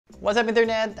What's up,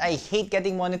 internet? I hate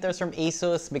getting monitors from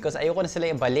Asus because ayoko na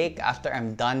sila ibalik after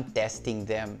I'm done testing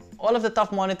them. All of the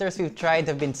TUF monitors we've tried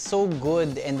have been so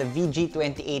good, and the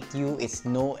VG28U is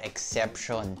no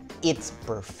exception. It's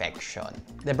perfection.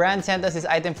 The brand sent us this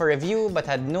item for review but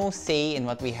had no say in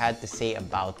what we had to say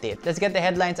about it. Let's get the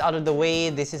headlines out of the way.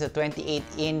 This is a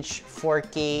 28-inch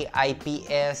 4K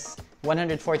IPS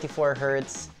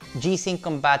 144Hz G-Sync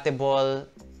compatible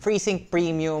FreeSync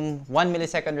Premium 1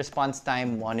 millisecond response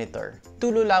time monitor.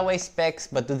 Tululaway specs,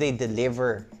 but do they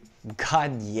deliver?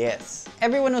 God, yes.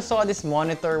 Everyone who saw this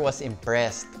monitor was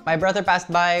impressed. My brother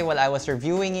passed by while I was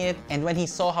reviewing it, and when he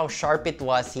saw how sharp it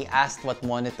was, he asked what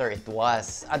monitor it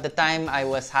was. At the time, I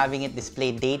was having it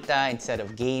display data instead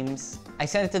of games. I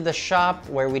sent it to the shop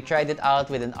where we tried it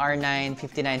out with an R9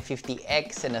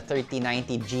 5950X and a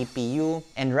 3090 GPU.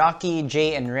 And Rocky,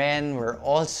 Jay, and Ren were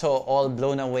also all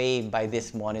blown away by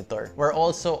this monitor. We're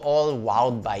also all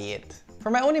wowed by it. For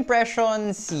my own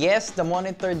impressions, yes, the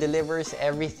monitor delivers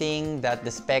everything that the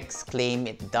specs claim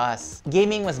it does.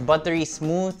 Gaming was buttery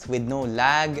smooth with no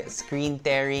lag, screen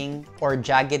tearing, or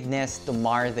jaggedness to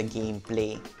mar the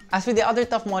gameplay. As with the other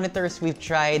TUF monitors we've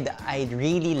tried, I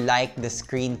really like the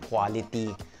screen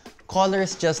quality.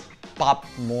 Colors just pop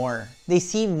more. They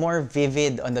seem more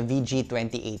vivid on the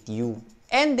VG28U.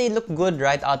 And they look good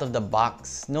right out of the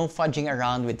box. No fudging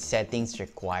around with settings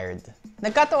required.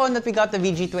 Nagkataon that we got the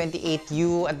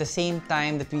VG28U at the same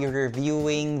time that we were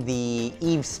reviewing the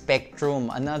EVE Spectrum,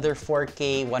 another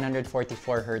 4K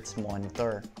 144Hz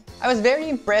monitor. I was very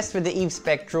impressed with the EVE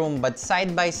Spectrum, but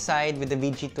side by side with the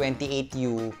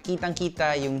VG28U,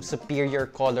 kitang-kita yung superior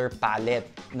color palette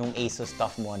ng Asus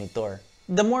TUF monitor.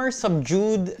 The more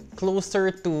subdued,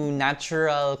 closer to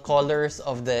natural colors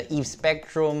of the EVE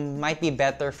Spectrum might be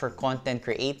better for content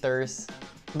creators.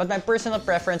 But my personal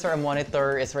preference for a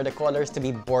monitor is for the colors to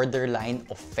be borderline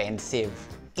offensive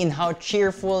in how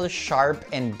cheerful, sharp,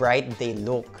 and bright they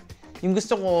look. Yung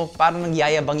gusto ko, parang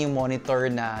nagyayabang yung monitor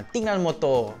na, tingnan mo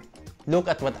to, look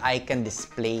at what I can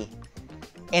display.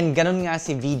 And ganun nga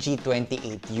si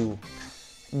VG28U.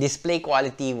 Display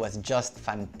quality was just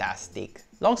fantastic.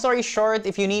 Long story short,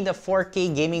 if you need a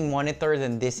 4K gaming monitor,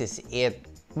 then this is it.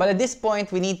 But at this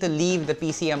point, we need to leave the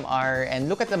PCMR and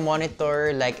look at the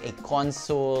monitor like a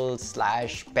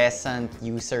console/peasant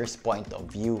user's point of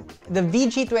view. The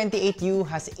VG28U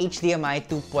has HDMI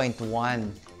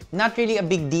 2.1. Not really a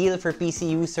big deal for PC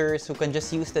users who can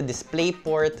just use the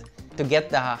DisplayPort to get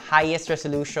the highest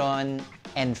resolution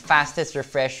and fastest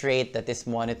refresh rate that this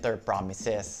monitor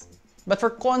promises. But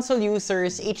for console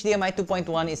users, HDMI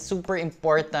 2.1 is super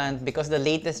important because the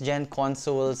latest gen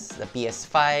consoles, the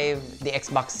PS5, the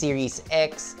Xbox Series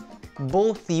X,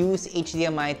 both use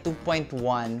HDMI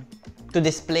 2.1 to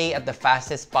display at the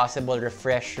fastest possible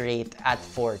refresh rate at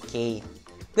 4K.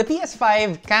 The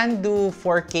PS5 can do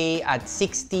 4K at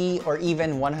 60 or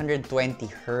even 120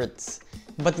 Hz.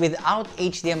 But without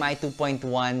HDMI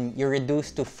 2.1, you're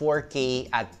reduced to 4K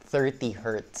at 30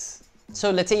 Hz. So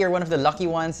let's say you're one of the lucky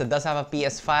ones that does have a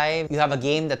PS5, you have a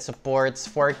game that supports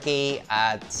 4K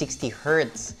at 60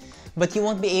 Hz, but you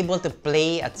won't be able to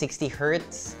play at 60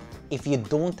 Hz if you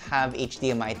don't have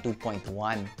HDMI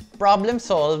 2.1. Problem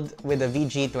solved with the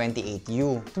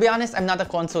VG28U. To be honest, I'm not a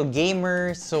console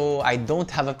gamer, so I don't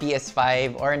have a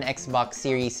PS5 or an Xbox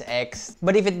Series X.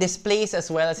 But if it displays as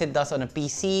well as it does on a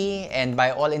PC, and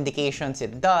by all indications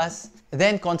it does,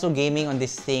 then console gaming on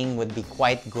this thing would be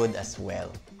quite good as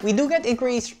well. We do get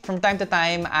inquiries from time to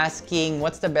time asking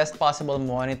what's the best possible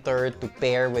monitor to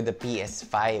pair with the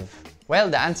PS5.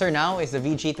 Well, the answer now is the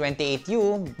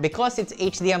VG28U because its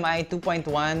HDMI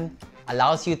 2.1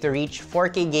 allows you to reach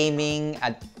 4K gaming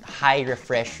at high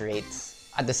refresh rates.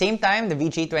 At the same time, the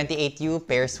VG28U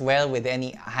pairs well with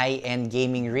any high-end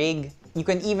gaming rig. You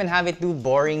can even have it do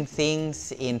boring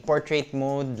things in portrait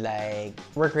mode like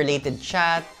work-related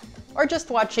chat or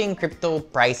just watching crypto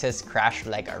prices crash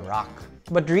like a rock.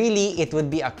 But really, it would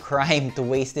be a crime to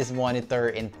waste this monitor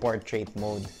in portrait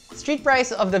mode. Street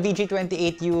price of the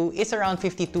VG28U is around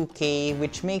 52K,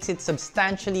 which makes it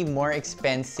substantially more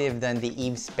expensive than the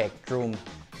EVE Spectrum.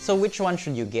 So which one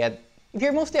should you get? If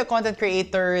you're mostly a content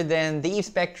creator, then the EVE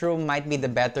Spectrum might be the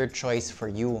better choice for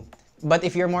you. But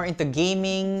if you're more into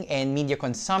gaming and media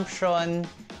consumption,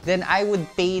 then I would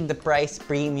pay the price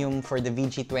premium for the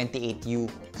VG28U.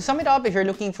 To sum it up, if you're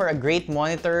looking for a great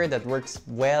monitor that works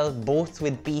well both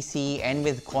with PC and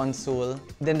with console,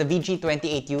 then the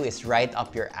VG28U is right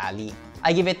up your alley.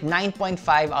 I give it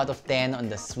 9.5 out of 10 on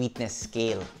the sweetness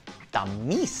scale.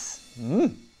 Tamis!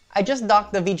 I just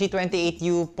docked the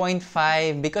VG28U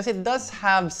 0.5 because it does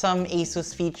have some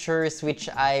Asus features which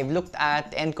I've looked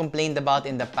at and complained about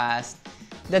in the past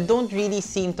that don't really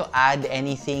seem to add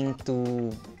anything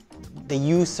to the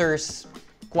user's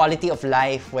quality of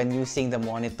life when using the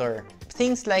monitor.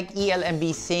 Things like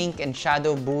ELMB sync and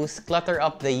shadow boost clutter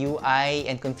up the UI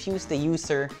and confuse the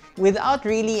user without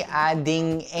really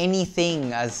adding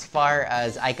anything as far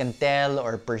as I can tell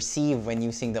or perceive when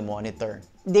using the monitor.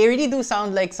 They really do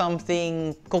sound like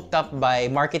something cooked up by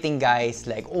marketing guys,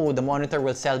 like, oh, the monitor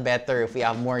will sell better if we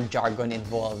have more jargon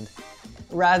involved,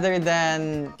 rather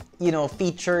than, you know,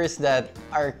 features that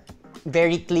are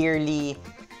very clearly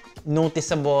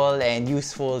noticeable and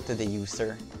useful to the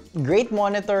user. Great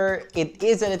monitor, it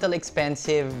is a little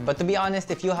expensive, but to be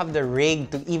honest, if you have the rig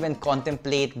to even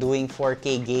contemplate doing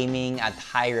 4K gaming at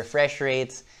high refresh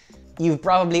rates, you've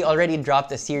probably already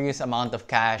dropped a serious amount of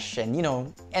cash, and you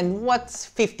know, and what's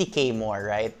 50K more,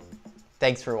 right?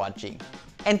 Thanks for watching.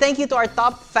 And thank you to our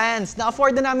top fans!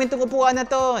 Na-afford na namin itong upuan na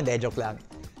to! Hindi, joke lang.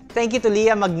 Thank you to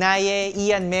Leah Magnaye,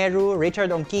 Ian Meru,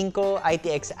 Richard Ongkinko,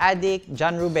 ITX Addict,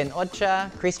 John Ruben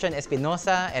Ocha, Christian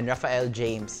Espinosa, and Rafael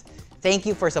James. Thank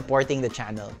you for supporting the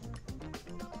channel.